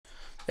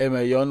Hey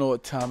man, y'all know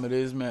what time it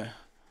is, man.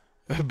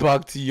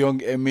 Back to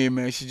Young MA,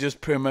 man. She just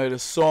premiered a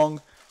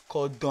song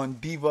called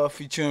Diva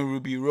featuring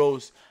Ruby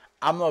Rose.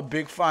 I'm not a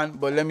big fan,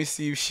 but let me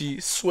see if she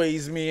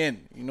sways me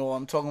in. You know what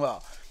I'm talking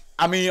about.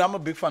 I mean, I'm a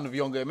big fan of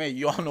Young MA.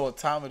 Y'all know what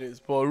time it is.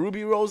 But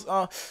Ruby Rose,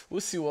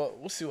 we'll see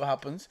what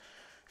happens.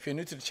 If you're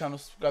new to the channel,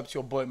 subscribe to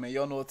your boy, man.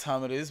 Y'all know what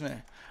time it is,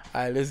 man.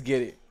 Alright, let's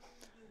get it.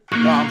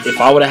 If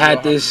I would have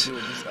had this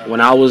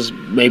when I was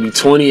maybe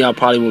 20, I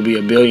probably would be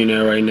a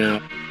billionaire right now.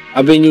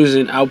 I've been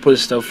using output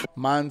stuff.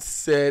 Man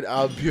said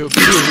I'll be a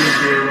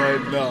billionaire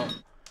right now.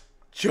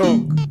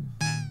 Joke.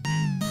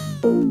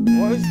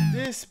 What is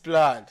this,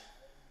 blood?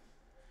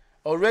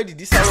 Already,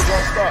 this how we're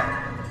gonna start.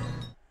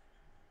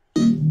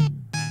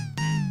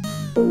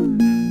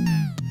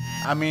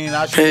 I mean,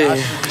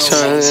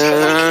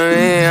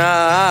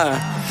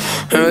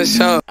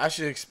 I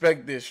should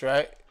expect this,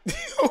 right?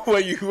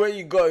 when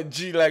you got a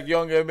G like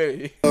Young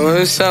MA.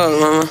 What's up,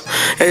 mama?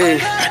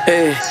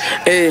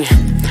 Hey.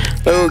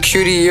 Little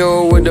cutie,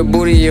 yo, with the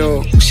booty,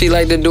 yo. She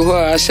like to do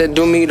her, I said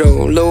do me,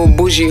 though. Little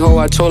bougie hoe,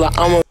 I told her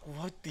I'm a...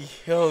 What the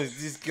hell is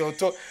this girl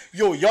talking?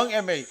 Yo, Young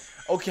MA.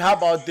 Okay, how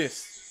about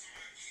this?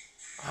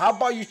 How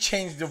about you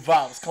change the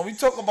vibes? Can we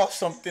talk about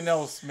something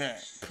else, man?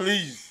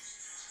 Please.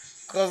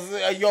 Because,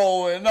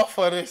 yo, enough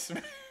of this,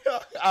 man.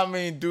 I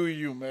mean, do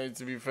you, man,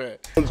 to be fair.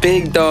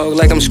 Big dog,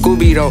 like I'm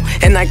Scooby, though.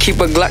 And I keep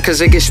a Glock,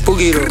 cause it gets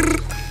spooky, though.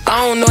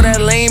 I don't know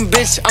that lame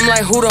bitch, I'm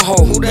like, who the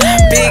hoe?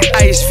 Big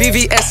ice,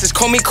 VVS's,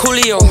 call me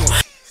Coolio.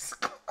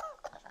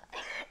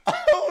 I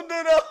don't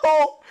know that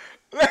hoe.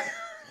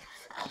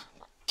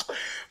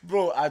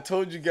 Bro, I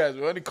told you guys,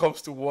 when it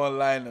comes to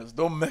one-liners,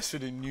 don't mess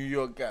with the New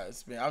York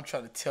guys, man. I'm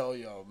trying to tell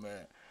y'all,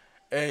 man.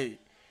 Hey,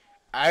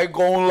 I ain't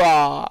gonna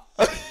lie.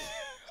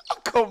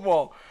 Come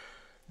on.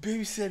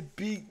 Baby said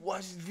big,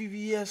 watch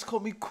VVS, call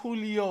me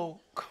Coolio.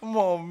 Come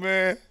on,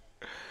 man.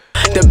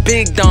 The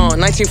Big Don,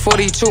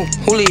 1942,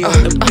 Julio.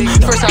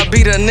 First I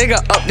beat a nigga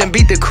up, then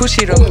beat the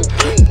coochie though.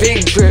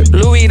 Big drip,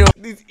 Louis though.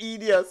 This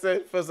idiot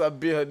said first I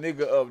beat her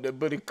nigga up, then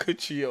beat the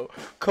coochie yo.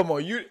 Come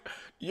on, you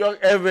Young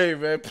MA,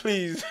 man,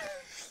 please.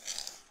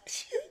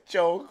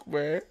 Joke,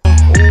 man.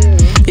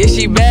 Yeah,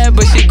 she bad,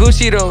 but she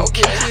Gucci though.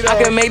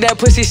 I can make that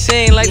pussy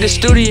sing like the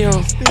studio.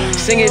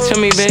 Sing it to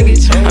me, baby.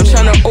 I'm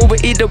tryna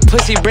overeat the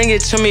pussy, bring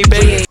it to me,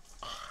 baby.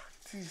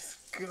 This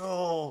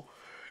girl.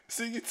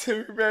 Sing it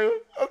to me, man.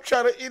 I'm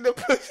trying to eat the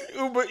pussy.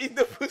 Uber, eat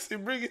the pussy.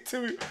 Bring it to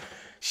me.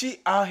 She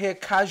out here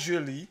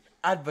casually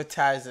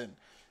advertising.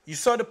 You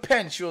saw the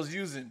pen she was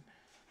using.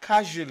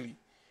 Casually.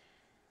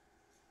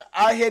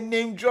 Out here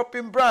name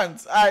dropping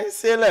brands. Alright,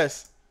 say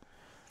less.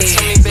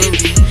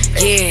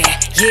 Yeah,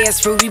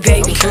 it's Ruby,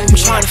 baby. I'm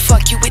trying to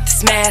fuck you with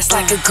this mask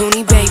like a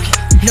goonie, baby.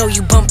 Know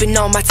you bumping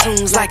on my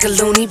tunes like a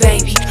loony,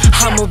 baby.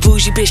 I'm a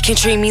bougie bitch, can't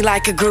treat me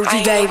like a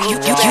groupie, baby.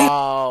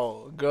 Wow.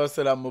 Girl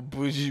said I'm a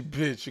bougie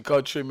bitch. You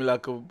can't treat me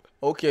like a...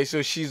 Okay,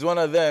 so she's one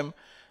of them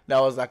that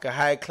was like a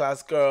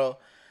high-class girl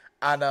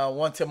and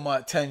wanted more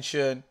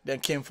attention, then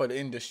came for the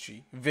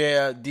industry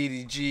via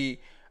DDG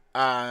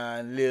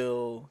and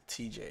Lil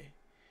TJ.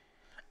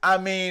 I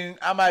mean,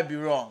 I might be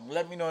wrong.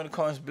 Let me know in the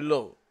comments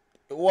below.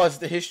 What's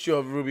the history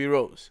of Ruby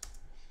Rose?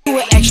 You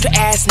an extra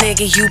ass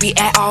nigga, you be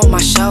at all my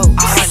shows.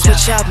 I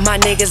switch up my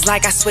niggas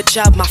like I switch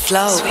up my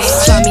flows.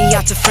 Fly me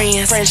out to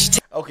friends.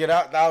 Okay,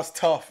 that was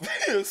tough.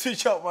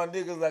 Switch up my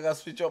niggas like I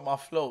switch up my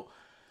flow.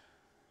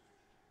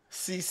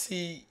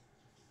 CC,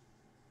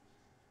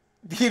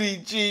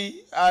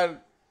 DDG, and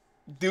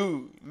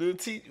dude, Lil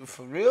T,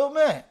 for real,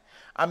 man.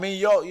 I mean,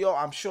 yo,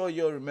 I'm sure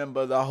you'll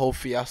remember that whole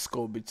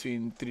fiasco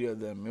between three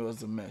of them. It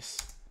was a mess.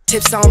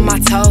 Tips on my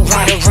toes,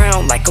 ride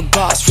around like a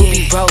boss.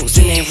 Ruby Rose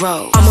in that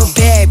road. I'm a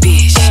bad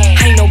bitch,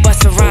 ain't no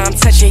bust around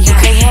touching, you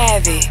can't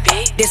have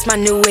it. This my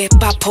new whip,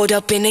 I pulled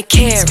up in a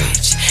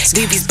carriage.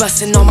 BB's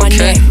busting on my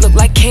neck, look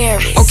like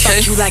carrots.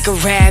 Fuck you like a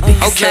rabbit,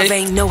 love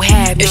ain't no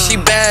habit. If she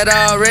bad,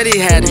 I already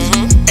had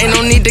it. Ain't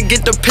no need to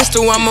get the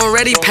pistol, I'm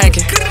already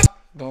packing.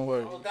 Don't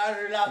worry,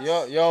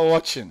 you're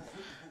watching.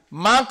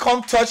 Man,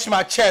 come touch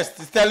my chest.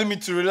 He's telling me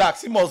to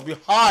relax. He must be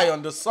high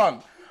on the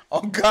sun. Oh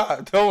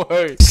God, don't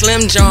worry.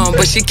 Slim John,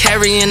 but she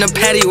carrying a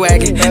paddy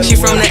wagon. She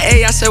from the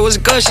A, I said what's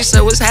good, she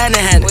said what's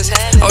happening.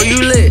 Oh,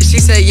 you lit? She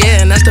said yeah,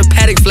 and that's the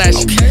paddock flash.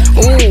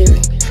 Ooh,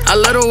 I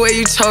love the way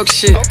you talk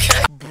shit.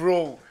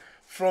 Bro,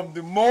 from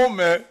the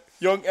moment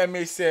Young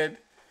MA said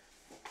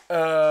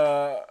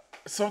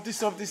something,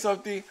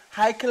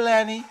 hi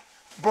Kalani.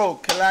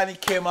 Bro,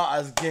 Kalani came out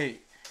as gay.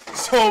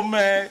 So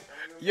man,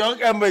 Young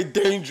MA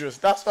dangerous.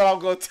 That's what I'm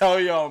gonna tell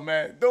y'all,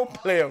 man. Don't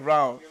play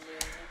around.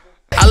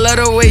 I love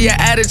the way your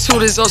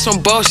attitude is on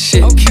some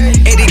bullshit.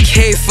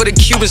 80K for the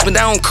Cubans, but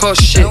that don't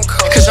cost shit.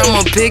 Cause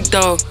I'm a big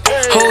dog.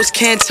 Hoes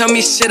can't tell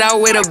me shit, I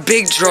wear the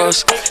big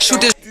draws.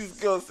 Shoot this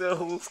girl said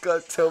hoes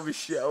can't tell me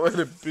shit, I wear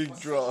the big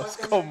draws.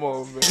 Come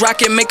on, man.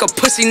 rocket, make a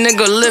pussy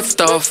nigga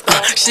lift off.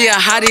 She a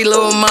hottie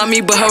little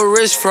mommy, but her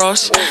wrist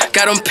frost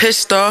got him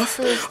pissed off.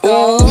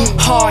 Ooh,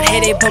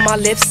 hard-headed, but my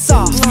lips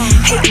soft.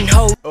 Hating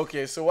hoes.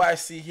 Okay, so what I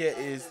see here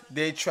is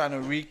they trying to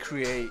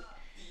recreate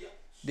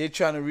that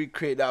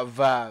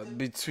vibe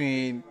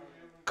between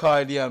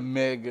Cardi and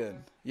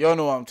Megan. Y'all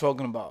know what I'm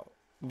talking about.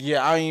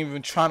 Yeah, I ain't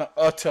even trying to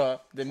utter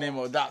the name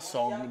of that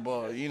song,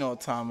 but you know what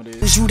time it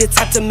is. You the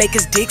type to make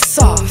his dick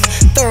soft.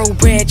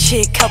 Thoroughbred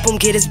chick, help him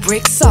get his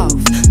bricks off.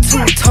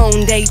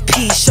 Two-toned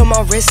AP, show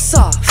my wrists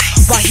off.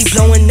 While he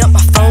blowing up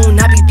my phone,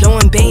 I be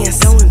blowing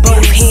bands.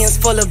 Both hands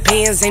full of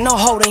bands, ain't no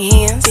holding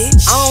hands.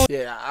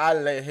 Yeah, I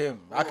let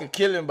him. I could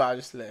kill him, but I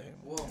just let him.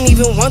 Don't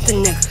even want the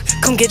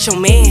nigga, come get your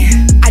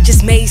man. I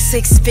just made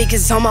 6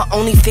 figures on my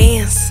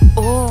OnlyFans.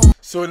 Ooh.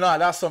 So nah,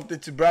 that's something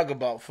to brag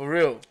about, for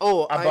real.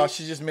 Oh,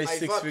 she just made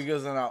 6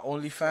 figures on her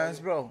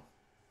OnlyFans, bro.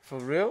 For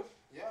real?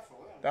 Yeah, for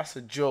real. That's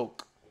a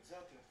joke.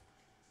 Exactly.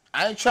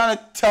 I ain't trying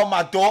to tell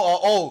my daughter,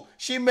 oh,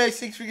 she made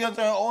 6 figures on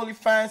her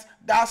OnlyFans.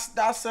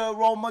 That's a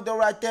role model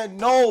right there.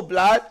 No,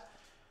 blood.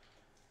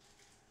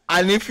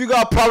 And if you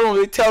got a problem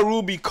with it, tell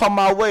Ruby, come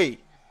my way.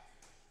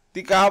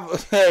 Think I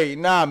have, hey,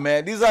 nah,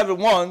 man. These are the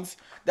ones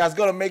that's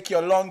gonna make you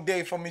a long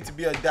day for me to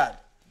be a dad.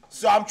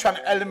 So I'm trying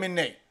to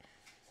eliminate.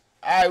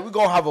 Alright, we're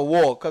gonna have a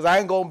war, cause I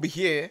ain't gonna be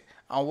here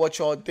and watch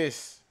all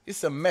this.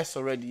 It's a mess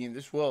already in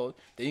this world.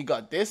 Then you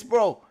got this,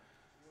 bro,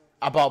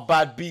 about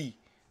Bad B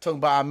talking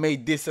about I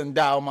made this and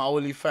that on my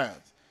OnlyFans.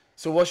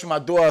 So what should my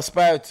daughter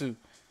aspire to?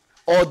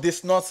 All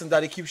this nonsense that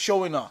they keep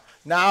showing her.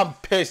 Now I'm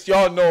pissed.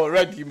 Y'all know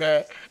already,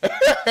 man.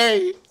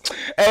 hey,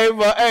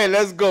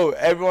 let's go.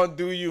 Everyone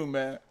do you,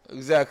 man.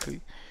 Exactly.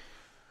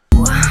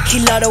 He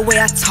love the way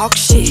I talk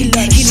shit. He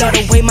love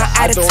the way my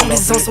attitude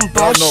is on some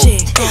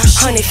bullshit.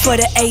 100 for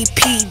the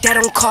AP, that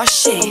don't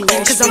cost shit.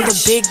 Cause I'm the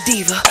big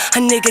diva. A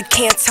nigga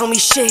can't tell me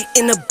shit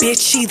in a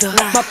bitch either.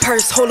 My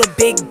purse hold a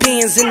big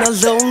Benz in a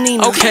little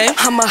Nina. Okay.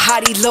 I'm a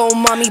hottie little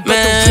mommy, but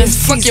Man, the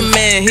wrist fuck your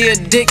man, he a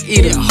dick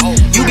eater.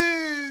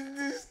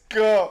 This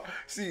girl.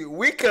 See,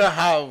 we could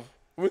have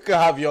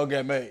Young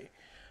M.A.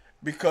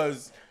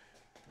 because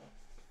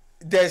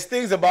there's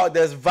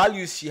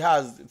values she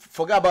has.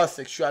 Forget about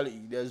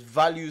sexuality. There's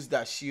values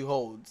that she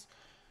holds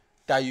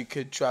that you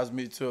could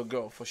transmit to a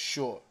girl for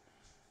sure.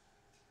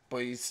 But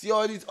you see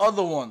all these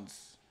other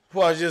ones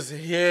who are just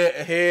here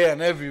and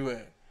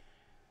everywhere.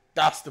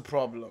 That's the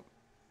problem.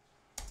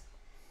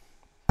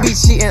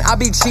 I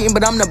be cheating,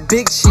 but I'm the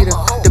big cheater.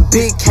 The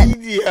big cat.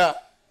 Yeah.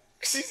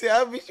 She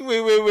said,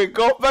 wait,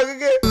 go back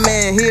again.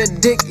 Man, he a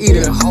dick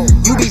eater.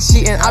 You be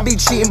cheating, I be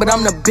cheating, but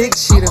I'm the big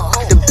cheater.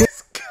 The big.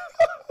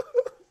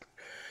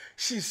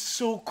 She's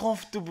so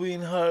comfortable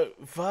in her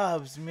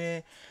vibes,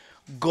 man.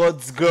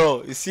 God's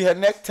girl. You see her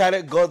neck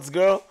tatted, God's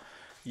girl?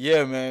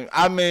 Yeah, man.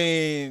 I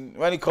mean,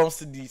 when it comes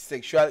to the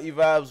sexuality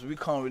vibes, we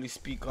can't really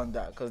speak on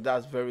that because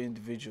that's very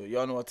individual.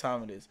 Y'all know what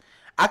time it is.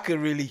 I could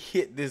really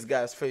hit this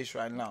guy's face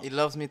right now. He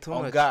loves me too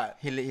much. God.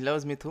 He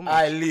loves me too much.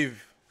 I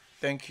live.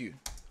 Thank you.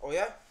 Oh,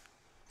 yeah?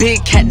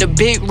 Big cat, the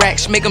big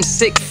racks make him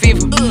sick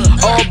fever.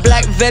 All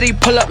black Vetti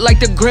pull up like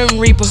the Grim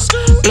Reaper.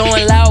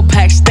 Blowing loud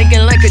packs,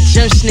 thinking like a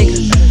gym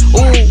sneaker.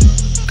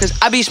 Ooh, cause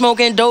I be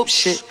smoking dope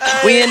shit.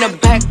 We in the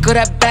back of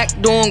that back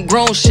doing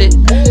grown shit.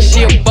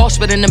 She a boss,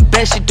 but in the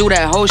bed she do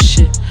that whole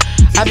shit.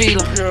 I be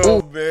like,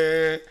 ooh.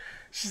 Man.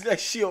 She's like,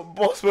 she a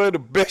boss, but in the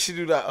bed she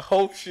do that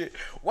whole shit.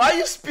 Why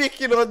you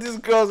speaking on these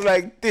girls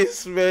like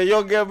this, man?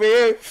 Y'all get me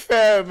ain't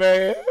fair,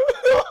 man.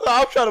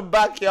 I'm trying to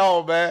back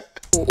y'all, man.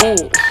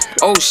 Ooh,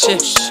 oh shit,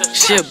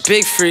 she a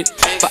big freak.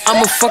 But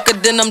I'm a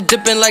fucker, then I'm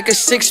dipping like a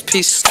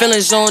 6-piece.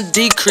 Feelings on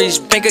decrease,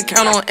 bank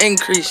account on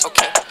increase.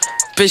 Okay.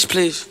 Bitch,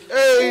 please.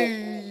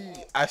 Hey,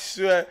 I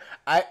swear,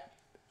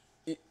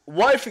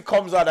 what if it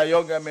comes out that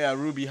Young M.A. and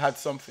Ruby had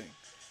something?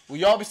 Will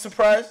y'all be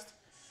surprised?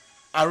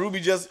 And Ruby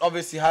just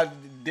obviously had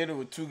dinner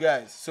with 2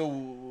 guys. So,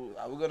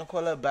 are we gonna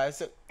call her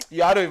bisexual?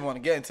 Yeah, I don't even want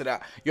to get into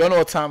that. Y'all know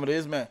what time it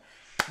is, man.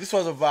 This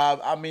was a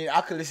vibe. I mean, I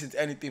could listen to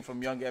anything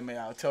from Young M.A.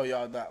 I'll tell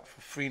y'all that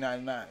for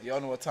 $3.99.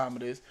 Y'all know what time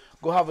it is.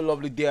 Go have a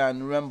lovely day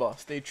and remember,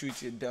 stay true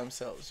to your damn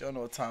selves. Y'all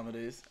know what time it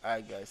is.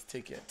 Alright, guys,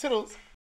 take care. Toodles.